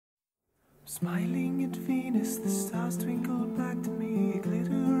Smiling at Venus, the stars twinkled back to me,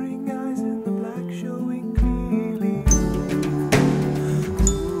 glittering eyes in the black showing clearly.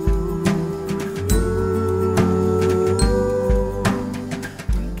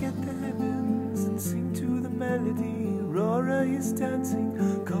 Look at the heavens and sing to the melody. Aurora is dancing,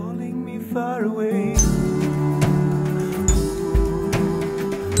 calling me far away.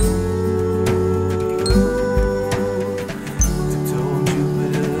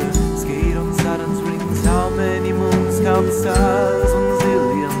 Count the stars, 1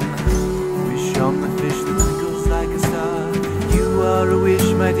 zillion. Wish on the fish that twinkles like a star. You are a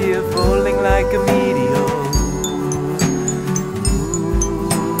wish, my dear, falling like a meteor.